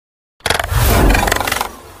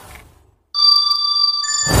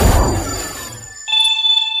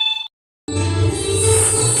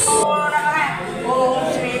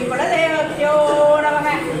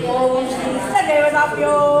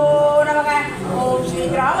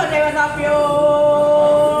குருப்பிராபியோ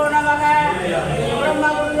நமக பிரம்ம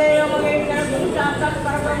குருதேவ மகேந்திர குருசாந்தம்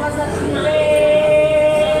பரபிரம்ம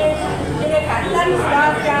இது கண்ணன்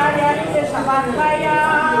சுவாச்சாரியருக்கு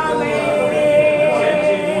சமர்ப்பயாமே.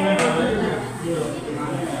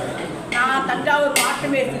 நான் தஞ்சாவூர்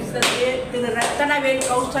மாட்டுமேல் திரு ரத்தனவேல்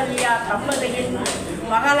கௌசல்யா தம்பதியின்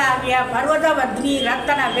மகளாகிய பர்வதவர்த்தினி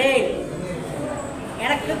ரத்தனவேல்.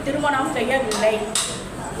 எனக்கு திருமணம் செய்யவில்லை.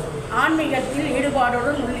 ஆன்மீகத்தில்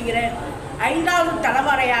ஈடுபாடுடன் உள்ளுகிறேன். 5வது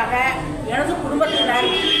தலைமுறையாக எனது குடும்பத்தினர்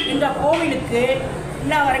இந்த கோவிலுக்கு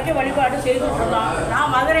இன்ன வரைக்கும் வழிபாடு செய்துட்டு இருந்தோம்.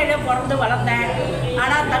 நான் மதுரையில் பிறந்து வளர்ந்தேன்.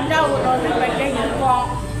 ஆனால் தஞ்சாவூரில் வந்து இப்போ இருக்கோம்.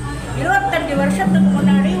 25 வருஷத்துக்கு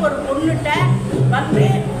முன்னாடி ஒரு பொண்ணுகிட்ட வந்து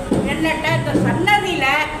என்னட்ட இந்த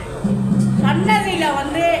சன்னதியில்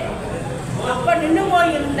வந்து அப்போ நின்று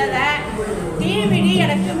போயிருந்ததை டிவிடி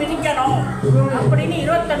எனக்கு மிதிக்கணும் அப்படின்னு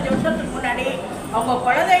 25 வருஷத்துக்கு முன்னாடி அவங்க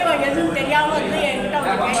குலதெய்வம் எதுவும் தெரியாமல் வந்து என்கிட்ட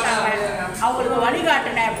அவங்க கேட்டாங்க. அவங்களுக்கு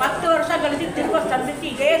வழிகாட்டினேன். 10 வருஷம் கழிச்சு திரும்ப சந்தித்து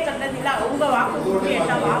இதே சன்னதியில் அவங்க வாக்கு கொடுத்து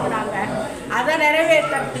என்ன வாங்கினாங்க. அதை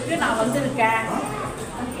நிறைவேற்றுறதுக்கு நான் வந்திருக்கேன்.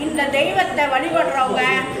 இந்த தெய்வத்தை வழிபடுறவங்க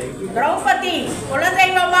திரௌபதி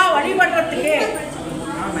குலதெய்வமாக வழிபடுறதுக்கு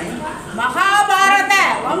மகாபாரத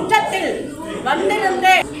வம்சத்தில்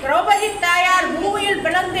வந்திருந்து திரௌபதி தாயார் பூமியில்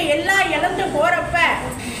பிளந்து எல்லாம் இழந்து போறப்ப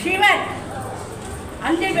சிவன்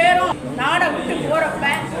 5 பேரும் நாடை விட்டு போறப்ப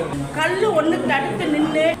கல்லு ஒன்று தடுத்து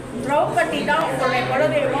நின்று திரௌபதி தான் உங்களுடைய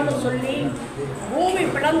குலதெய்வம்னு சொல்லி பூமி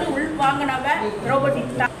பிளந்து உள் வாங்கினவ திரௌபதி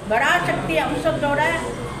தான். பராசக்தி அம்சத்தோட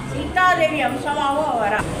சீதாதேவி அம்சமாகவும்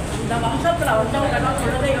வரா. இந்த வம்சத்தில் வந்தவங்கெல்லாம்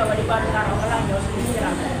குலதெய்வ வழிபாடுக்காரவங்களாம்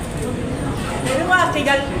யோசிக்கிறாங்க.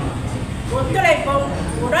 நிர்வாசிகள் ஒத்துழைப்பும்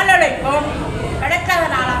உடல் உழைப்பும்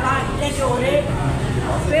கிடைக்கிறதுனால தான் இன்னைக்கு ஒரு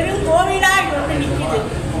பெருங்கோவிலாக வந்து நிற்கிது.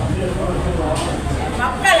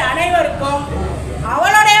 மக்கள் அனைவருக்கும்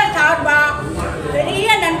அவளுடைய சார்பாக பெரிய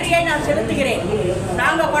நன்றியை நான் செலுத்துகிறேன்.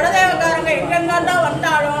 நாங்கள் குலதெய்வக்காரங்க எங்கெங்கதான்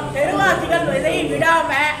வந்தாலும் தெருவாசிகள் எதையும்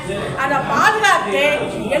விடாமல் அதை பாதுகாத்து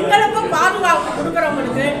எங்களுக்கும் பாதுகாப்பு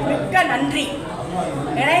கொடுக்குறவங்களுக்கு மிக்க நன்றி.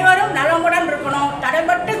 அனைவரும் நலமுடன் இருக்கணும்.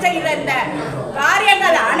 தடைபட்டு செய்த இந்த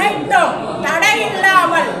காரியங்கள் அனைத்தும் தடை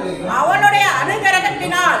இல்லாமல் அவளுடைய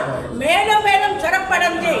அனுகிரகத்தினால் மேலும் மேலும்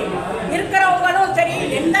சிறப்படைந்து இருக்கிறவங்களும் சரி,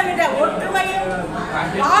 எந்தவித ஒற்றுமையும்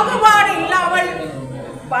பாகுபாடு இல்லாமல்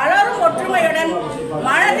பலரும் ஒற்றுமையுடன்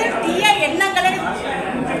மனதில் தீய எண்ணங்களை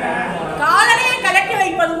காலனையை கலட்டி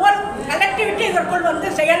வைப்பது போல் கலட்டிவிட்டு இதற்குள் வந்து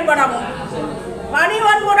செயல்படவும்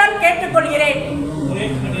பணிவன்புடன் கேட்டுக்கொள்கிறேன்.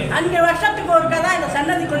 5 வருஷத்துக்கு ஒருக்கா தான் இந்த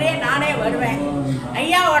சன்னதிக்குள்ளேயே நானே வருவேன்.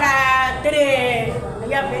 ஐயாவோட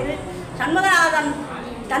ஐயா பேர் சண்முகநாதன்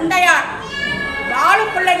தந்தையார் வாழு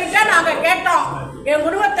பிள்ளைகிட்ட நாங்கள் கேட்டோம். என்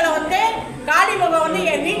குடும்பத்தில் வந்து காளிமுகம் வந்து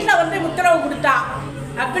என் வீட்டில் வந்து உத்தரவு கொடுத்தா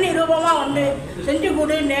அக்னி ரூபமாக வந்து செஞ்சு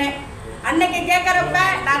கொடுன்னு. அன்னைக்கு கேட்குறப்ப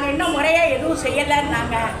நாங்கள் இன்னும் முறையாக எதுவும் செய்யலைன்னு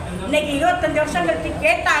நாங்கள் இன்னைக்கு 25 வருஷம் கழிச்சு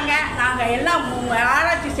கேட்டாங்க. நாங்கள் எல்லாம்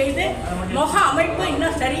ஆராய்ச்சி செய்து முக அமைப்பு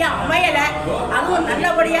இன்னும் சரியாக அமையலை. அதுவும்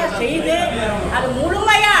நல்லபடியாக செய்து அது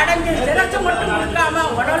முழுமையாக அடைஞ்சு சிரசு மட்டும் கொடுக்காம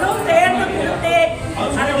உடலும் சேர்ந்து கொடுத்து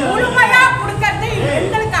அது முழுமையாக கொடுக்கறது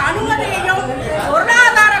எங்களுக்கு அனுமதியையும்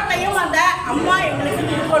பொருளாதாரத்தையும் அந்த அம்மா எங்களுக்கு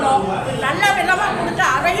கொடுக்கணும். நல்ல விதமாக கொடுத்து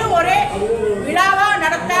அதையும் ஒரே விழாவாக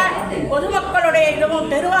நடத்த பொதுமக்களுடைய இதுவும்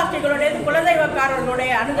தெருவாசிகளுடைய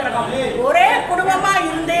குலதெய்வக்காரர்களுடைய அனுகிரகம் ஒரே குடும்பமாக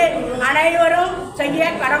இருந்து அனைவரும் செய்ய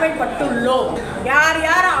கடமைப்பட்டுள்ளோம். யார்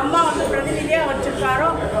யார் அம்மா வந்து பிரதிநிதியாக வச்சிருக்காரோ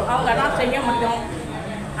அவங்க தான் செய்ய முடியும்.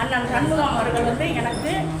 அண்ணன் சண்முகம் அவர்கள் வந்து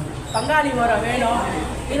எனக்கு பங்காளி முறை வேணும்.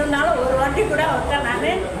 இருந்தாலும் ஒரு வாட்டி கூட அவர்கிட்ட நான்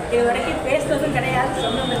இது வரைக்கும் பேசுனதும் கிடையாது,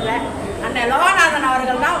 சொன்னதில்லை. அண்ணன் லோகநாதன்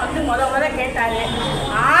அவர்கள் தான் வந்து முத கேட்டார்.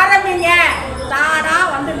 ஆரம்பிங்க, தானாக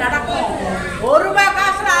வந்து நடக்கும். 1 ரூபாய்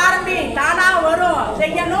காசில் ஆரம்பி தானாக வரும்.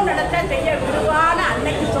 செய்யணும் நடத்த செய்ய விடுவான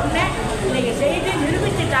அன்னைக்கு சொன்னேன். இன்னைக்கு செய்து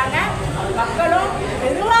நிரூபிச்சுட்டாங்க. மக்களும்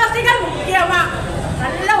பெருவாசிகள் முக்கியமாக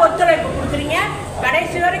நல்ல ஒத்துழைப்பு கொடுக்குறீங்க.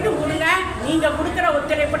 கடைசி வரைக்கும் கொடுங்க. நீங்கள் கொடுக்குற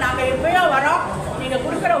ஒத்துழைப்பு நாங்கள் எப்பயோ வரோம். நீங்கள்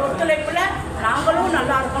கொடுக்குற ஒத்துழைப்பில் நாங்களும்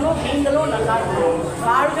நல்லா இருக்கணும், நீங்களும் நல்லா இருக்கணும்.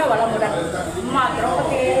 வாழ்க வளமுடன். அம்மா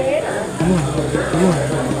திரௌபதியே.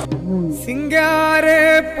 சிங்கார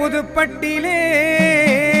புதுப்பட்டிலே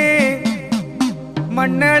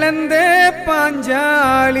மண்ணளந்த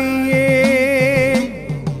பாஞ்சாலியே,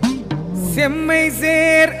 செம்மை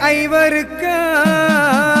சேர் ஐவருக்காய்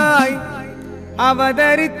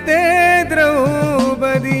அவதரித்த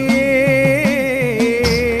திரௌபதியே,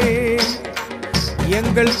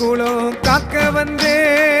 எங்கள் குலம் காக்க வந்தே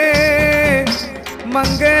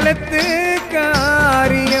மங்களத்து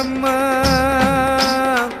காரியம்மா,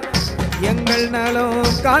 எங்கள் நலம்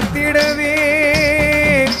காத்திடவே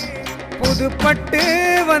புதுப்பட்டு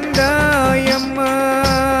வந்தாயம்மா.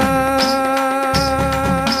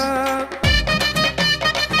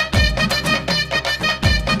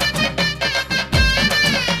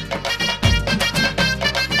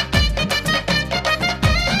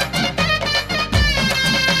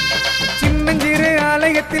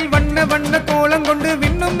 ஆலயத்தில் வண்ண வண்ண கோலம் கொண்டு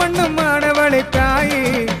விண்ணும் மண்ணும் ஆனவளை தாயே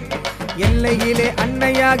எல்லையிலே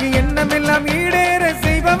அன்னையாகி எண்ணமெல்லாம் ஈடேற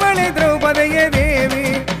செய்பவளே திரௌபதியே தேவி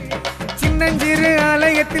சின்னஞ்சிறு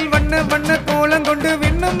ஆலயத்தில் வண்ண வண்ண கோலம் கொண்டு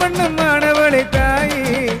விண்ணும் மண்ணும் ஆனவளை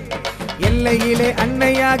தாயே எல்லையிலே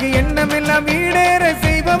அன்னையாகி எண்ணமெல்லாம் ஈடேற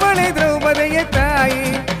செய்பவளே திரௌபதியே தாயே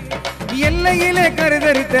எல்லையிலே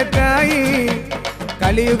கருதரித்த தாயே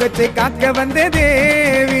கலியுகத்தை காக்க வந்த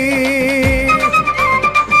தேவி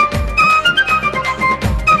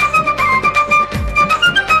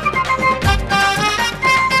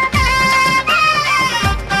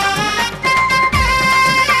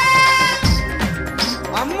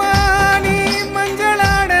அம்மா நீ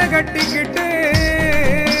மஞ்சளாட கட்டிக்கிட்டு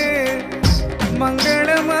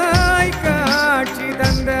மங்களமாய் காட்சி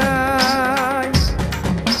தந்தாய்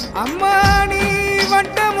அம்மா நீ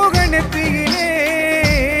வட்டமுக நெத்தியிலே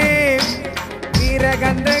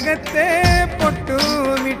வீரகந்தகத்தை பொட்டுமிட்டாய்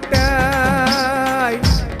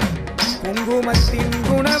குங்குமத்தின்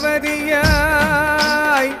குணவதியாய்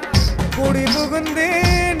குடி புகுந்து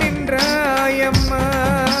நின்றாயம்மா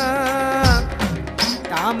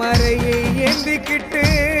தாமரையை ஏந்திக்கிட்டு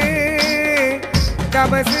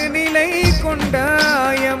கபசு நிலை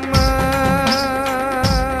கொண்டாயம்மா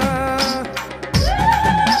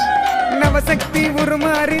நவசக்தி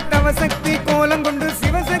உருமாறி தவசக்தி கோலம் கொண்டு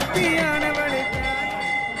சிவசக்தியானவளே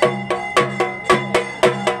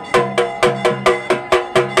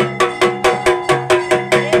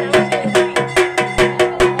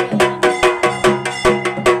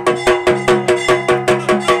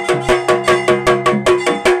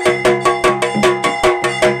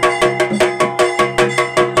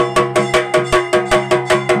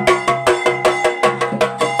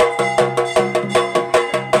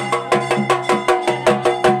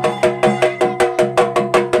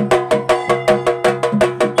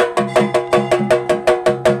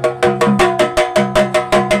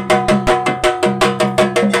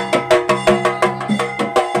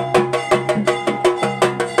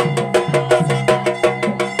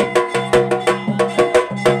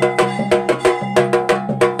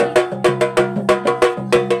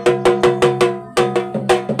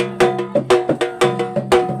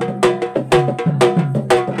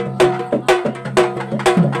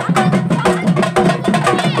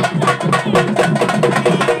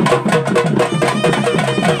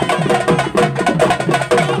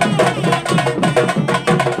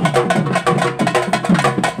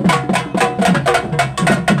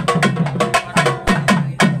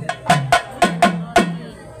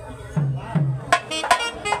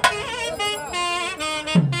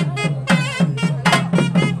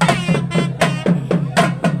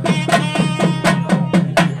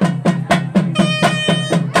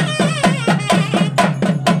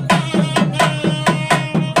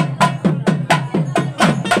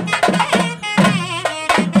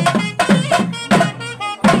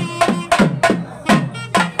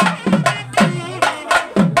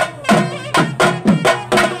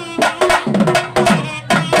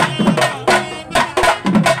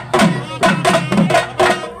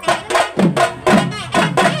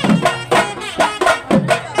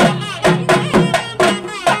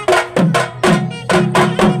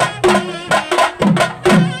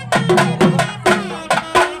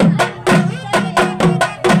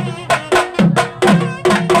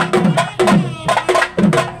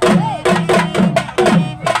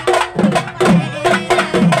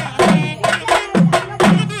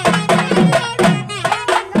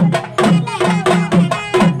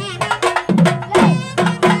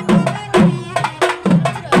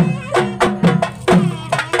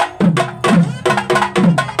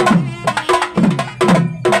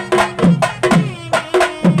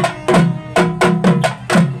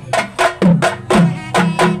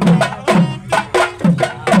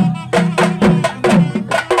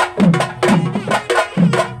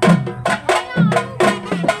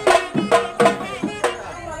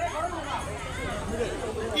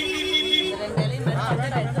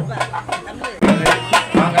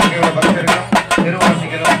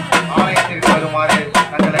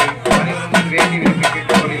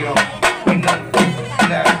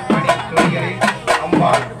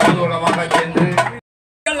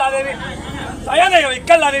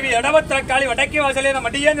காளி வடக்கி வாசலே நம்ம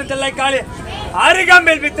டிஎன் தெல்லை காளி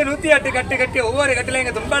அருகாம்பில் வித்து 108 கட்டு கட்டி ஒவ்வொரு கட்டில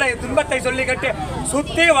எங்க துன்பத்தை சொல்லி கட்டி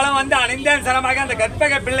சுத்தி வளம் வந்து அணிந்தேன் சரமாக அந்த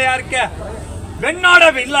கற்பக பிள்ளையாருக்கு வெண்ணோட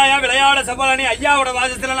வில்லாயா விளையாட சபலனி ஐயாவோட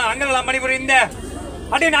வாசத்துல அங்கெல்லாம் மணி புரிந்த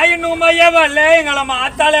அடி நான் இன்னும் மையவல்ல எங்களை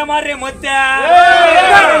மாத்தாலே மாறி முத்த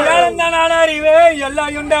இழந்த நாளறிவே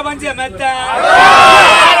எல்லாம் உண்ட பஞ்ச மெத்த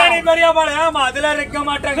பெரிய பாளையம் அதுல இருக்க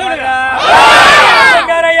மாட்டேங்க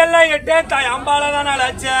எல்லாம் எட்டு தாய் அம்பாலதான்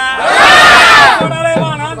அழைச்சேன்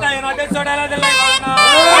வேணாம் தாய் நாட்டு சொடலதில்லை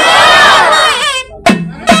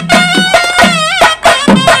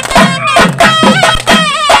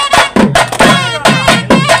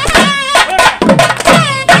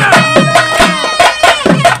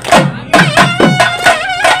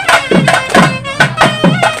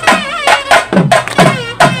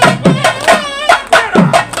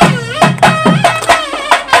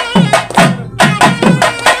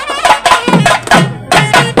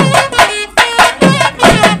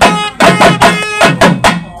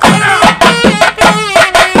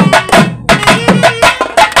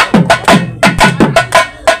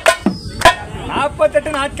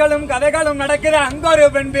கதைகளும் நடக்குது அங்க ஒரு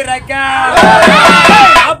பெண் பிறக்க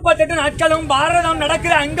 48 நாட்களும் பாரதம்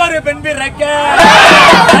நடக்குது அங்க ஒரு பெண் பிறக்க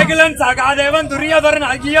அகிலன் சகாதேவன் துரியோதரன்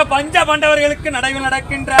ஆகிய பஞ்ச பாண்டவர்களுக்கு நடைவில்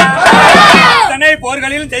நடக்கின்ற இத்தனை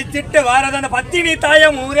போர்களில் ஜெயிச்சிட்டு வாரத பத்தினி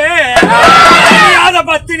தாயம் ஊரே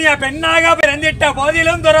பத்தினியா பெண்ணாக பிறந்திட்ட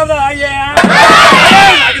போதிலும் துறவதாய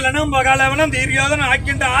அகிலனும் பகாலவனும் துரியோதரன்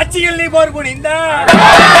ஆக்கின்ற ஆட்சியில் நீ போர் புனிந்த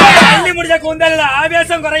முடிச்ச கூந்தல்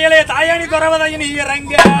ஆவேசம் குறையலே தாயாணி துறவதாய நீ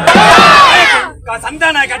இறங்க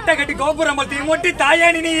சந்தான கட்ட கட்டி கோபுரம் போல் தீமூட்டி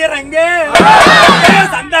தாயாணி நீ இறங்க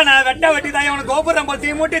சந்தான வெட்ட வெட்டி தாயான கோபுரம் போல்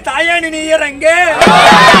தீமூட்டி தாயாணி நீ இறங்க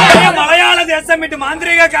மலையாள தேசம் விட்டு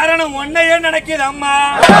மாந்திரிக காரணம் ஒன்னையே நடக்குது அம்மா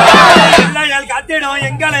எல்லாம் காத்திடும்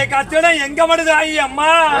எங்களை காத்திடும் எங்க மடுது ஆயி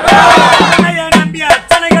அம்மா நம்பி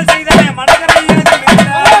அர்ச்சனைகள் செய்த மனகரை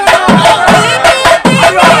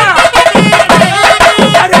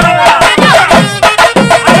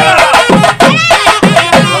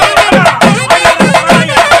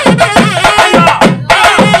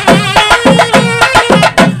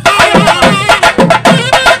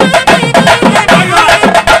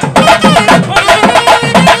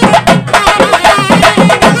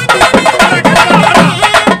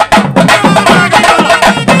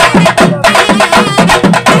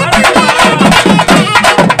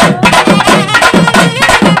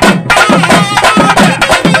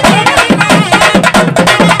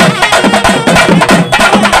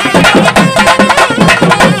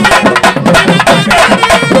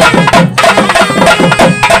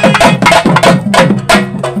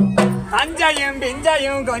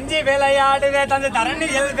கொஞ்சி விளையாடுவே தந்து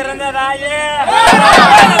தரணியில் பிறந்ததாயே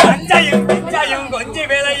பஞ்சையும் பிஞ்சையும் கொஞ்சி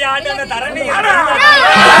விளையாடு தரணியில்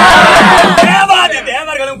தேவாதி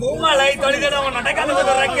தேவர்களும் பூமாலை தொழிலிடம் நடக்கதவு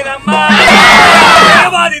துறக்குதம்மா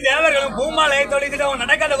தேவாதி தேவர்களும் பூமாலை தொழிலிடம்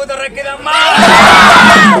நடக்கதவு துறக்குதம்மா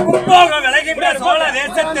கும்போகம் விளைகின்ற சோழ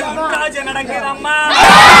தேசத்தில் முன்ராஜ் நடக்குதம்மா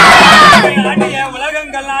ஆடிய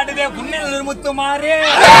உலகங்கள் ஆடுதே புண்ணில் முத்துமாறு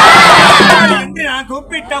என்று நான்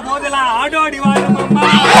கூப்பிட்ட போதெல்லாம் ஆடோடி வாழும் அம்மா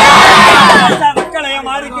மக்களைய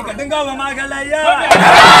மாறிக்கு கடுங்காவமாகலையா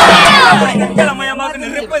மக்களமயமாக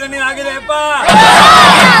நெருப்பு தண்ணி ஆகுதேப்பா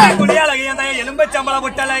குடியாலகையந்தாய எலும்பு சம்பள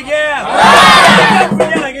பொட்டலகே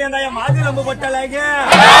குடியாலகையந்தாய மாதிலம்பு பொட்டலகே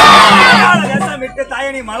தேசம் விட்டு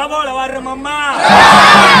தாயணி மலை போல வாரும் அம்மா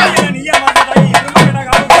நீய மாதாய் எலும்பு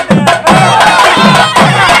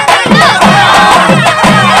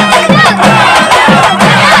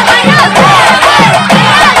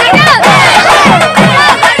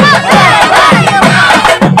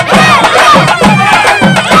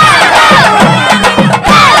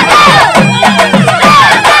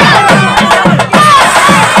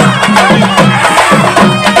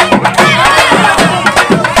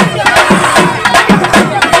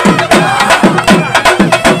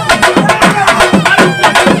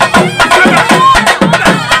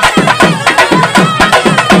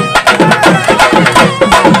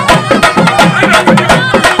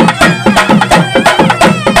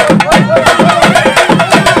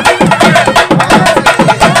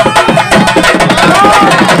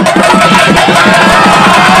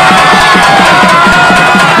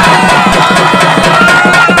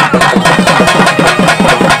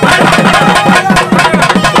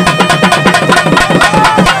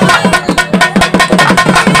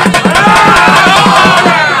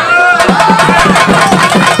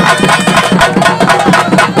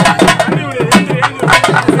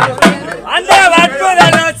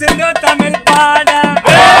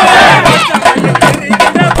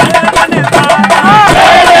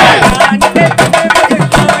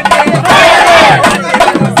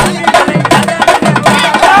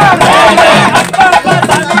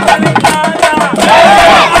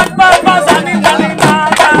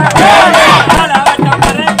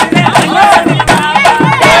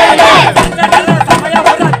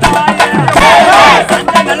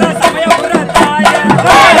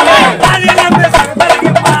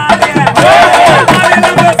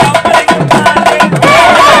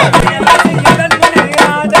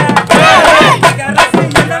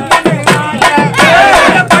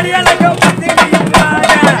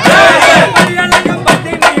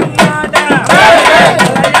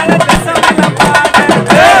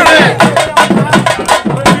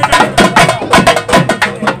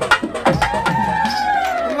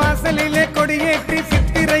கொடியேற்றி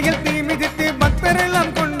சித்திரையில் தீ மிதித்து பக்தரெல்லாம்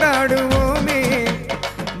கொண்டாடுவோமே.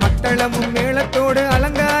 மத்தளமும் மேளத்தோடு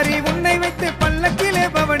அலங்காரி உன்னை வைத்து பல்லக்கிலே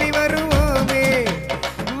பவனி வருவோமே.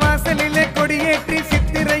 வாசலிலே கொடியேற்றி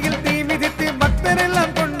சித்திரையில் தீ மிதித்து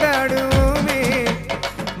பக்தரெல்லாம் கொண்டாடுவோமே.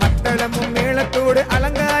 மத்தளமும் மேளத்தோடு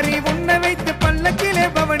அலங்காரி உன்னை வைத்து பல்லக்கிலே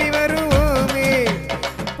பவனி வருவோமே.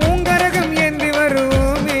 பூங்கரகம் ஏந்தி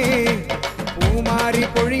வருவோமே. பூமாரி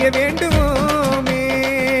பொழிய வேண்டுவோமே.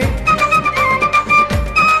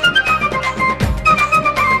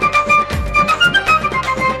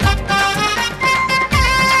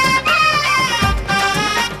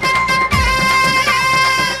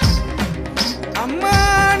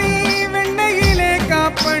 அம்மானி வெண்ணையிலே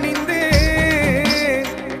காப்பணிந்து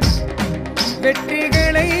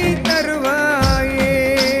வெற்றிகளை தருவாயே.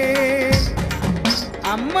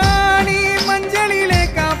 அம்மானி மஞ்சளிலே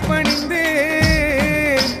காப்பணிந்து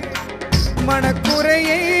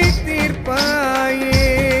மனக்குறையை தீர்ப்பாயே.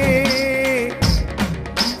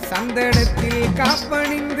 சந்தனத்தில்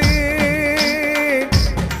காப்பணிந்து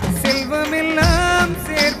செல்வமெல்லாம்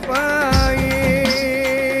சேர்ப்பாயே.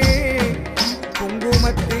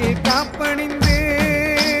 குங்குமத்தில் காப்பணிந்து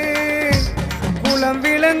குலம்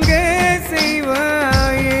விளங்க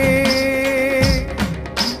செய்வாயே.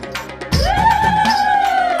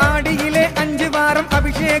 ஆடியிலே 5 வாரம்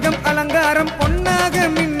அபிஷேகம் அலங்காரம் பொன்னாக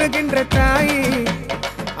மின்னுகின்ற தாயே.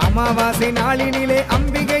 அமாவாசை நாளினிலே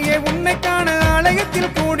அம்பிகையே உன்னை காண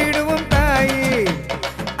ஆலயத்தில் கூடிடுவோம் தாயே.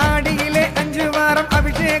 ஆடியிலே 5 வாரம்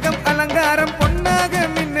அபிஷேகம் அலங்காரம் பொன்னாக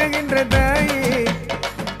மின்னுகின்ற தாயே.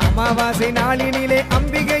 அமாவாசை நாளினிலே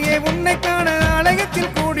அம்பிகையே உன்னை காண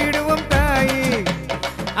ஆலயத்தில் கூடிடுவோம் தாயே.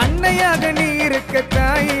 அன்னையாக நீ இருக்க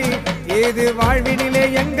தாயே. ஏது வாழ்வினிலே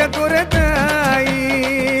எங்க குறை தாயே.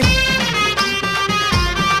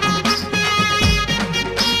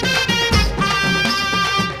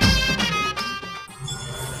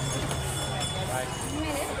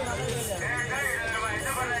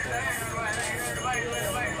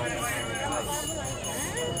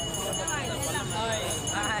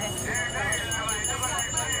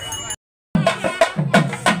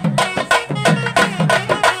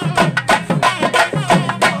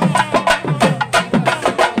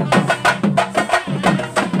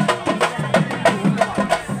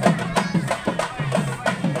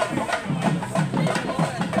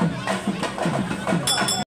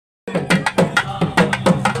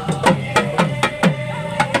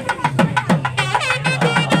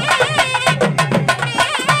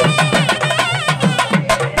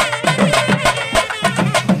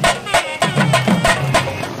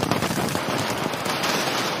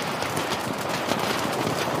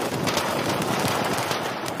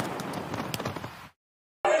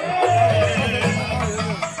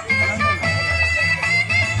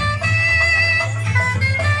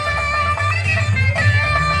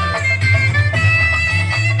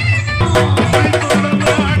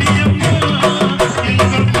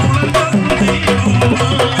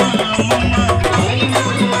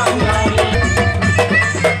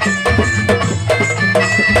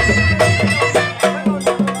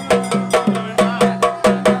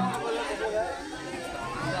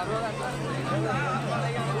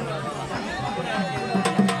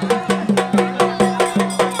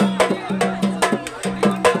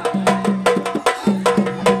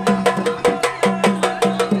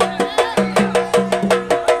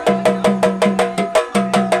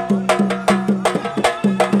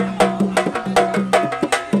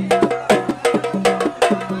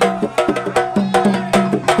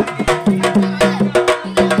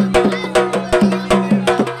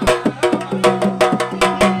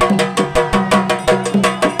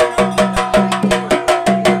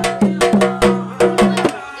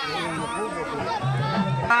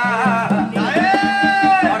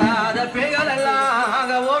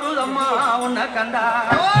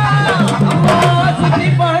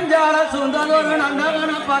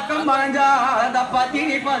 பக்கம் பாஞ்சா அந்த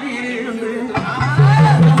பத்தினி பதியிலிருந்து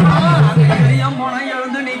முனை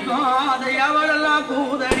எழுந்து நிற்கும் அதை எவளெல்லாம்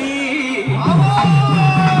கூதடி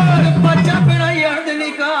பச்சை பிணை எழுந்து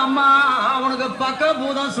நிற்கும் அம்மா அவனுக்கு பக்க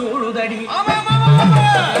பூதம் சூழுதடி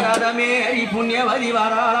ரதமேரி புண்ணியவதி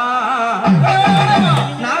வராளா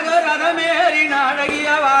நகரதமேரி நாடகிய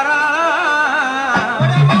வராளா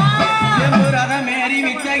ரதமேரி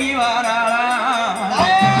வித்தகி வராளா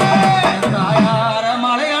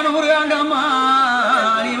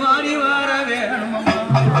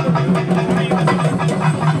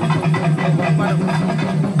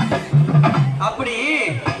அப்படி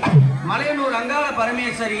மலையனூர் அங்காள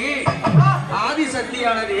பரமேஸ்வரி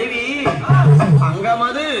ஆதிசக்தியான தேவி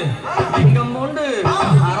அங்கமது இங்கம் கொண்டு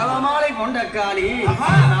அரவமாலை கொண்ட காளி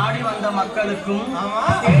நாடி வந்த மக்களுக்கும்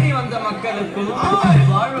தேடி வந்த மக்களுக்கும்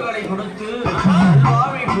வாழ்வுகளை கொடுத்து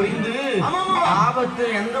வாழ்வை புரிந்து ஆபத்து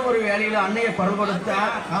எந்த ஒரு வேலையில அன்னைய குரல் கொடுத்தா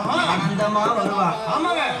ஆனந்தமா வருவா.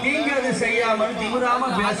 தீங்கிறது செய்யாமல் திமிராம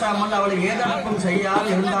பேசாமல் அவளை ஏதனப்பும்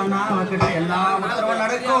செய்யாமல் இருந்தான்னா அவகிட்ட எல்லா உத்தரவும்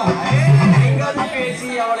நடக்கும். தீங்கிறது பேசி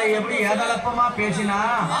அவளை எப்படி ஏதனப்பமா பேசினா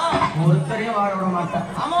ஒருத்தரையும் வாழ விட மாட்டான்.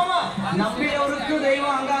 நம்பியவருக்கு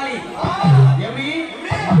தெய்வம் அங்காளி. எப்படி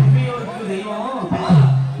நம்பியவருக்கு தெய்வம்,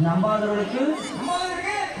 நம்பாதவர்களுக்கு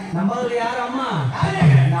யார் அம்மா?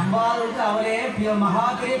 நம்பாதவருக்கு அவளே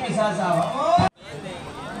மகாபிரிய பிசாசாவா.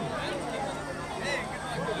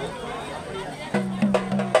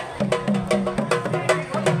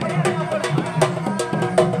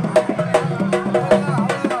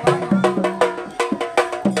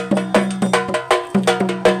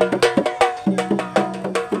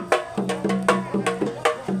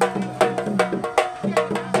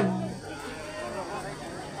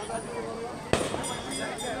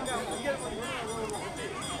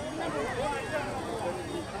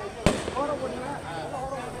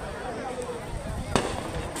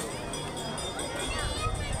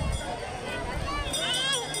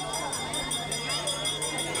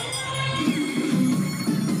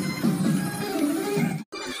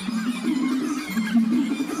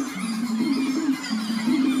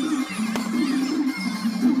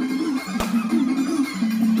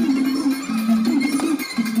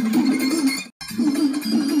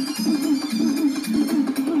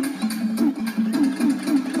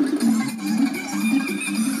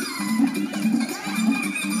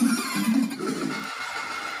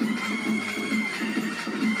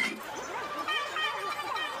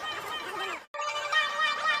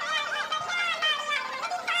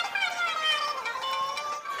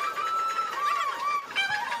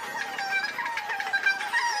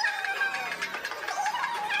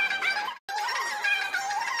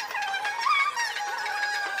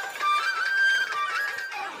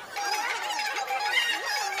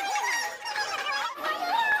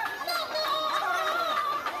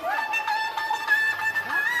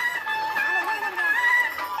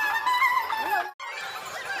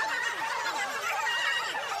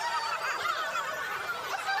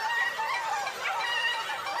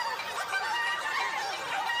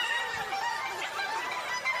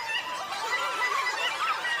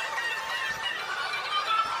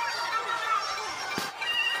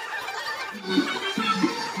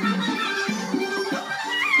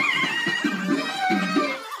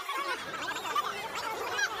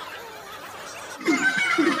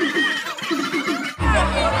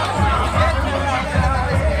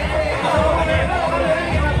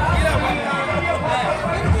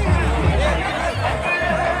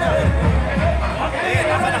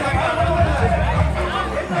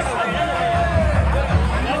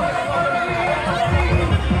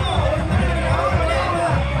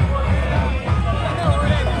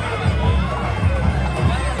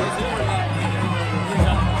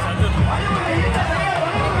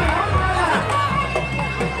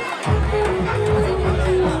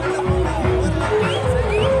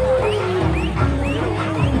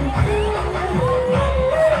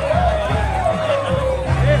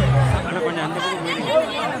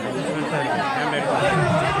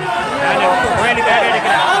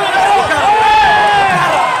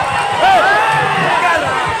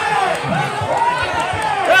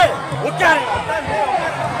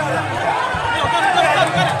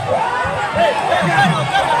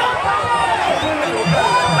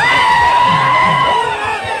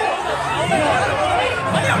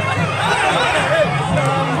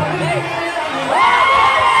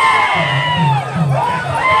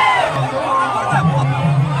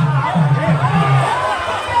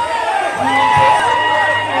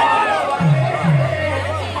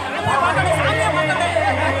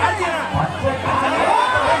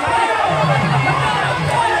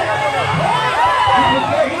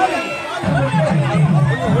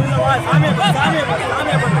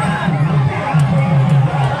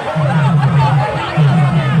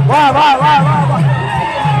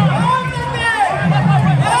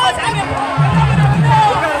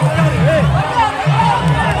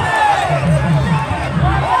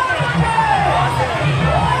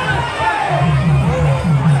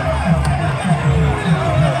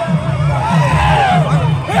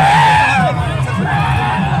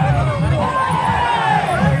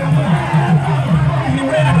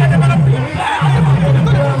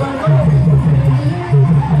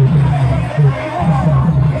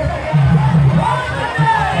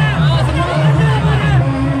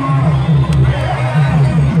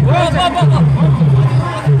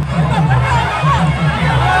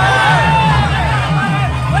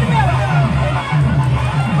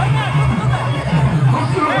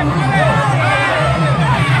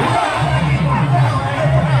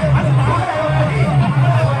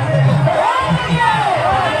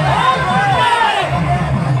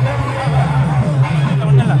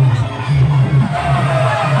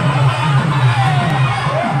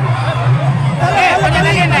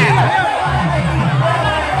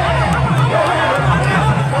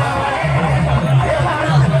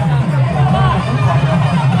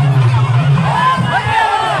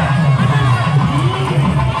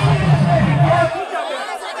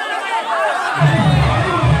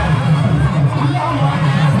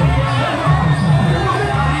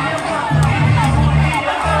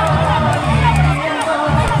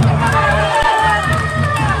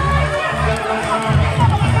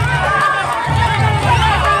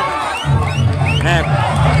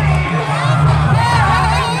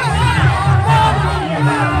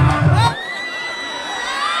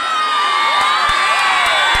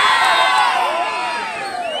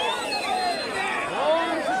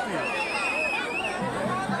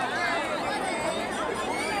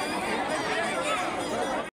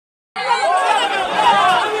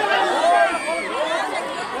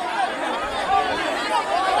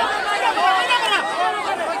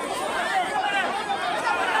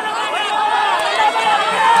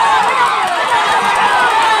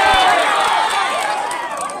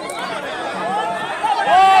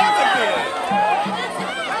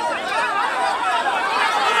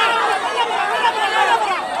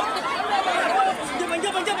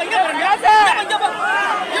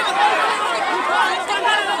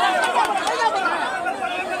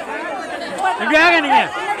 இப்படியாக நீங்க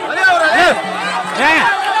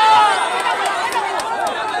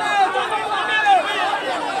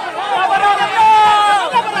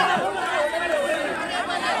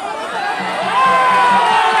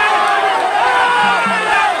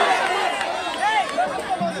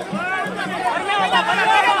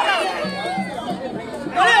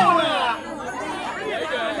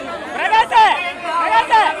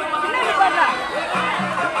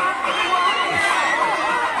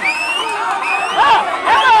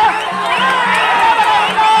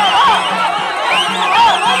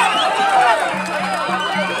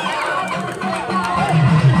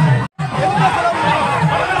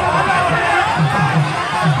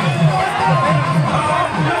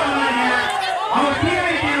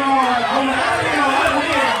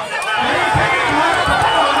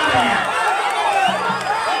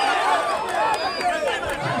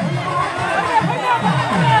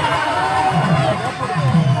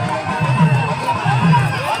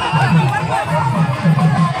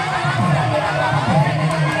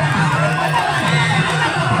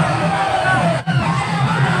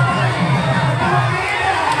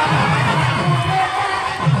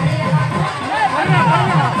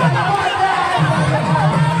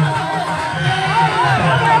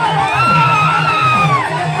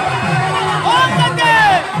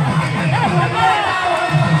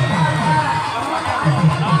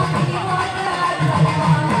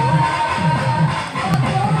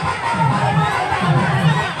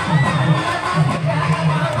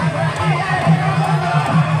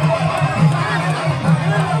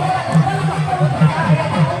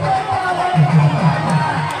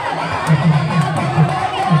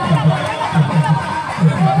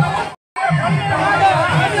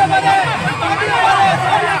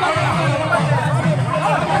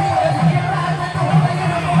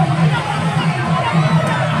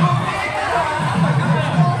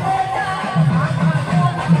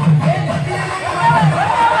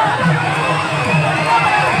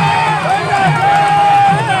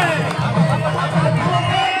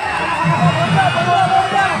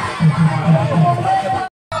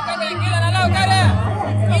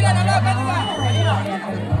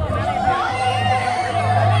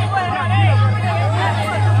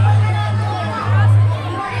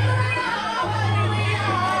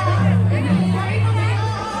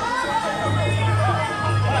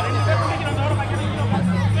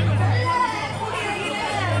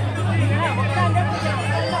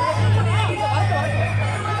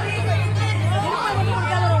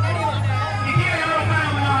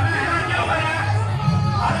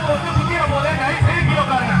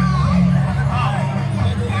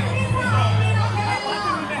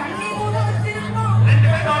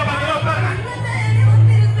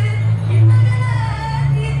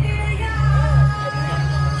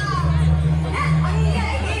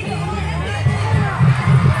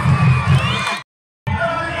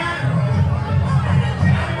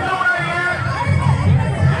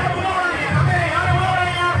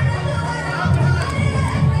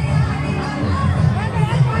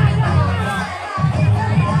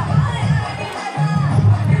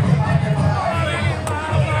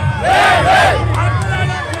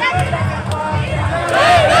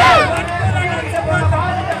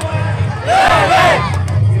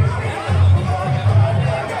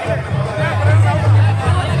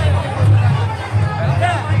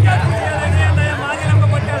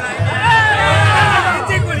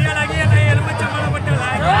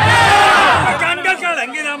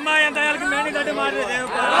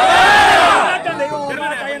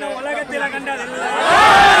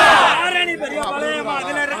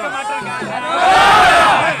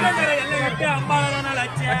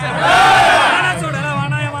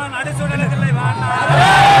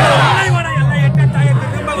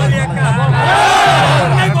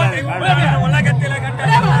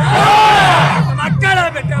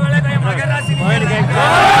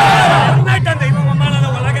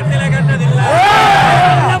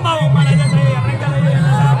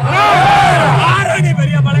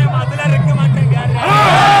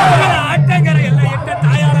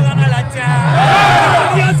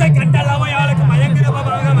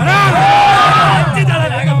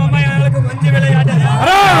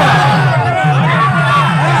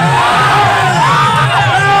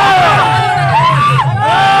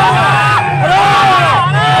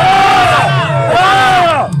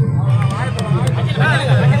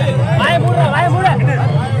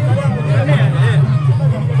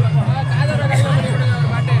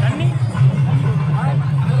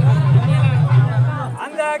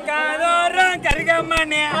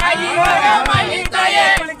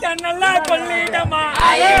நல்ல கொள்ளிடமா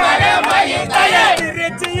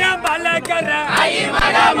திருச்சிய பலகர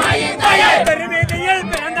திருவீதியில்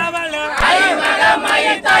பிறந்தவள்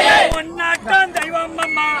உன்னாட்டம் தெய்வம்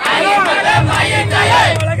அம்மா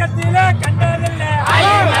உலகத்தில கண்டதில்லை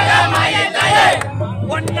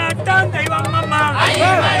உன்னாட்டம் தெய்வம் அம்மா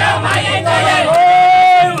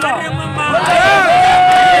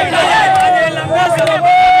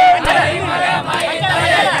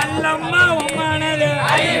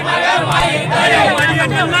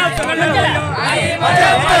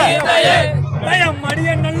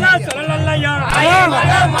மடிய நல்லா சொல்லலையா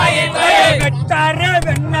வெட்டாரு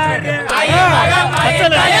வெண்ணாரு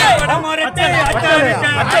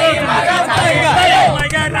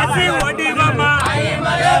மகராசி ஒடிவமா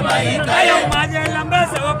மஜலம்ப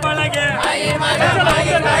சிவப்பழக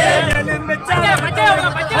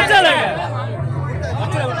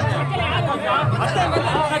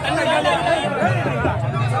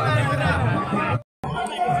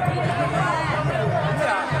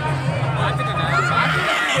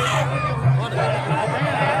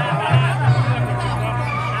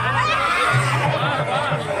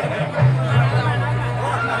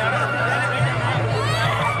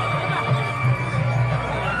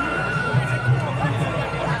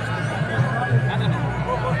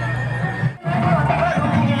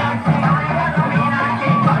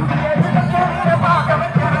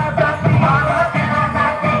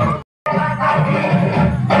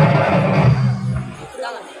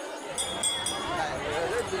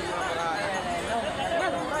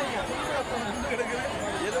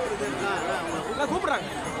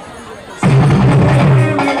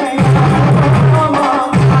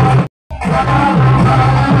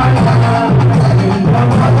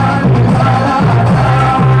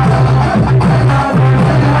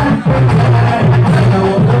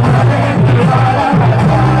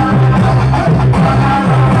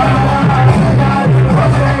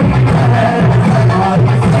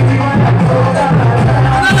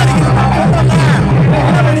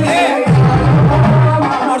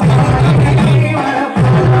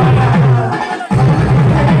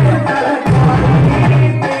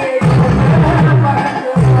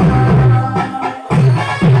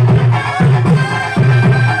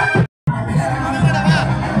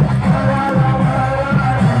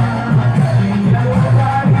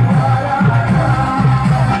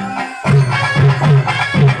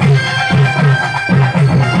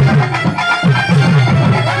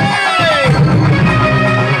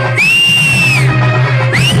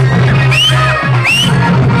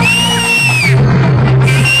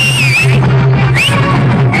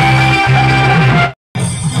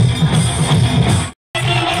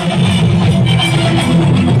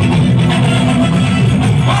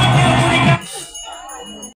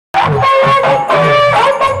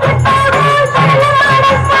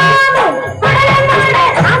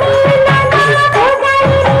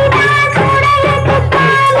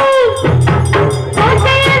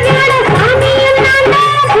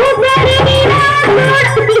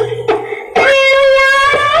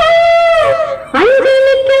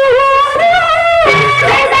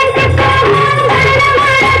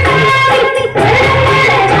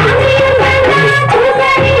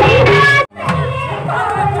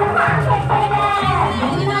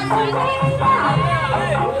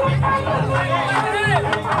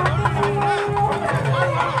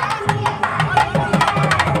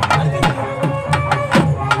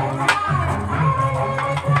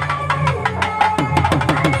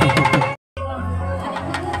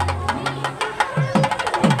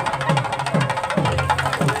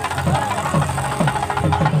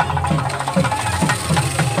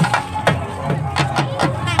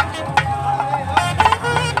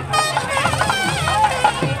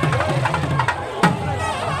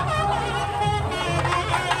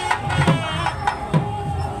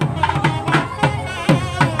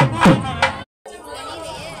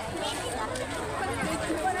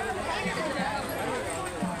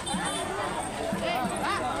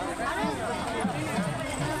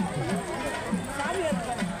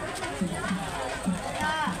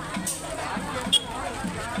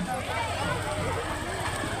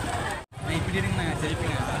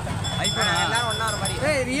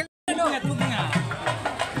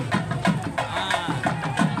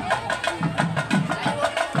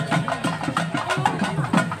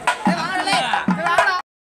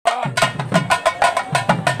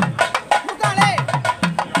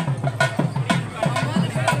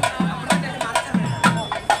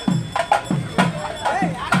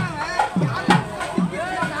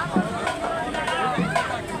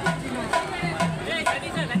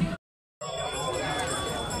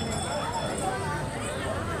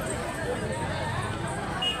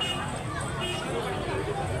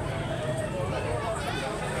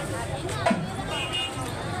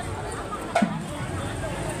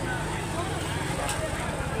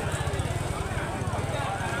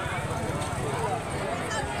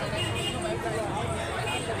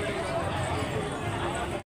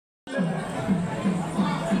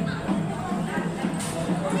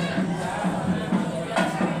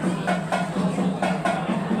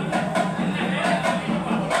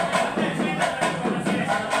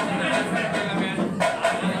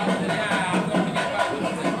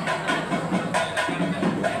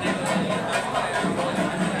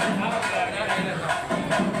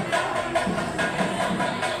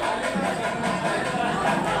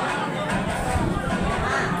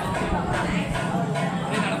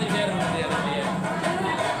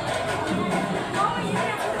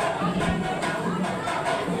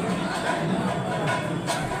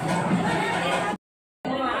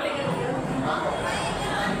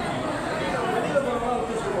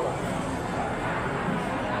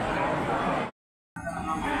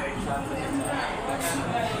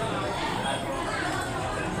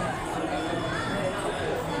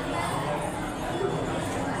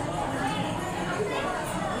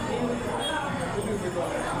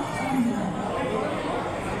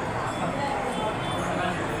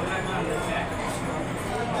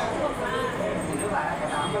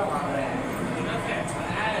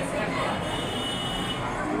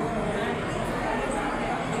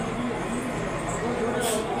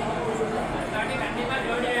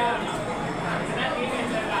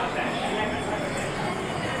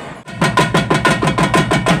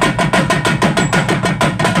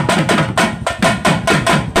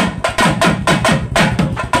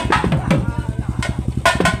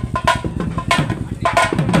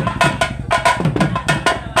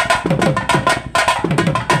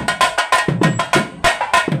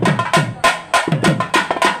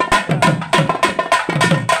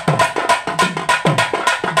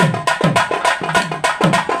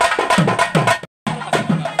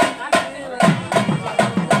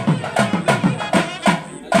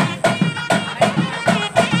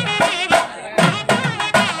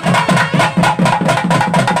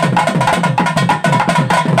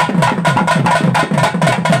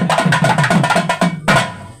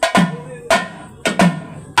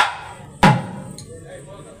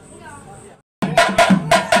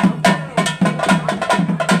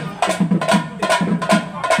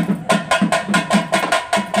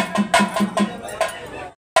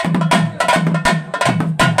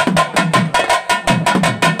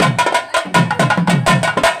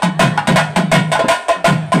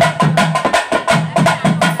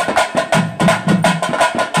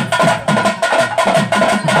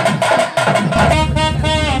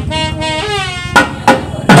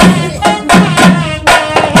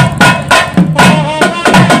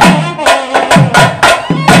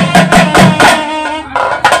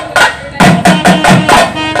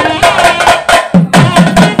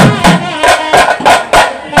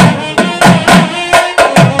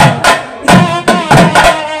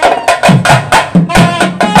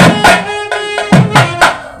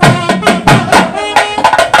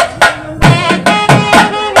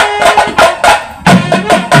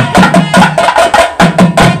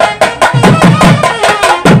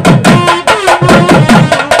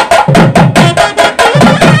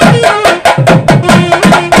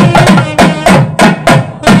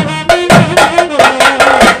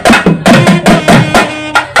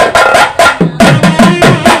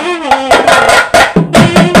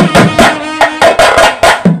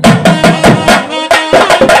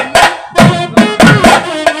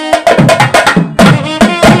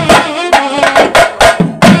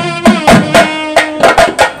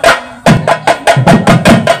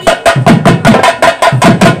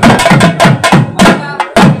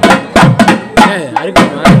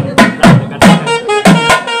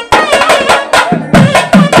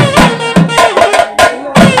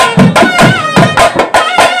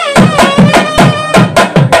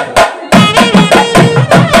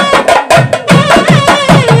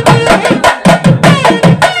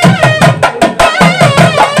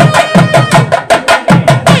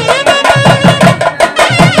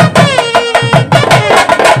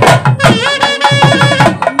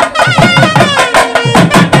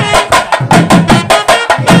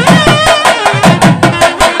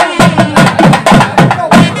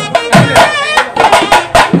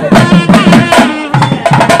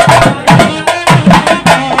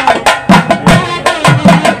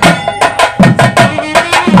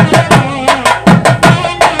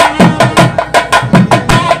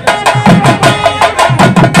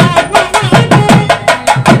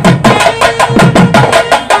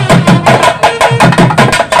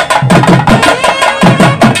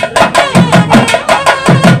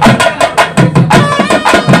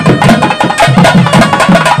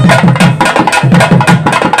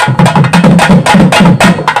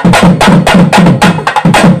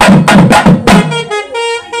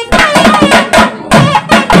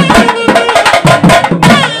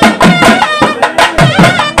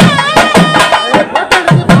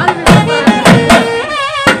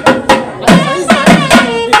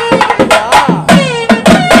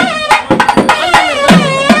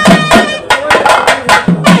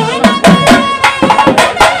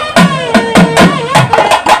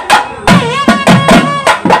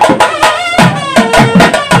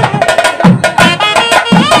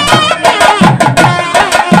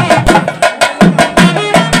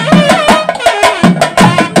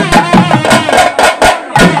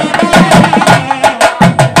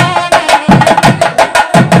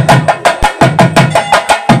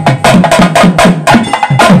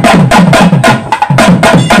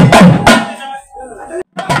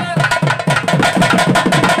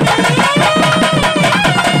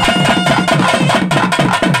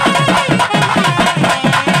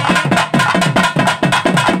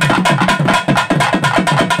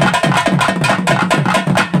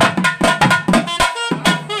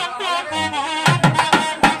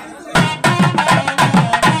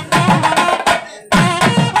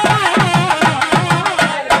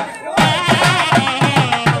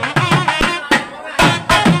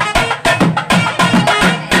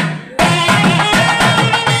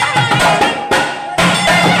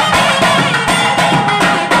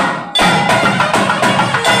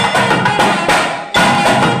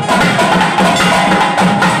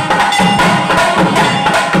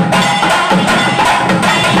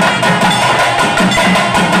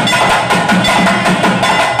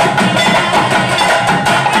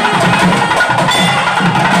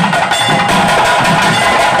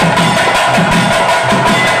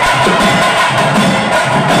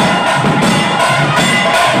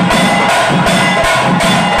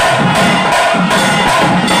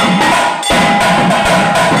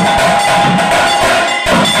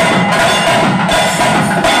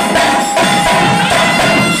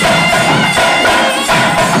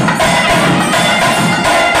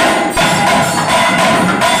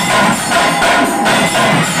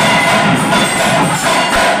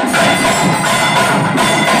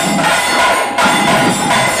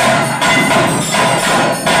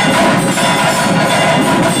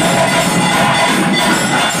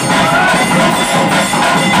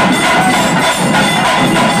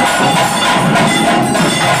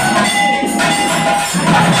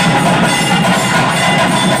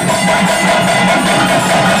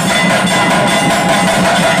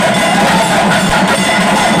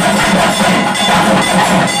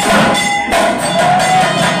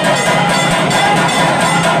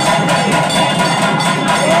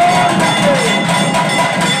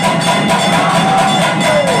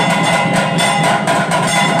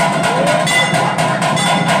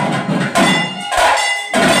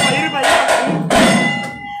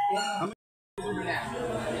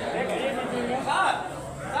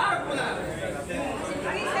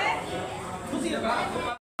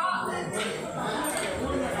வணக்கம்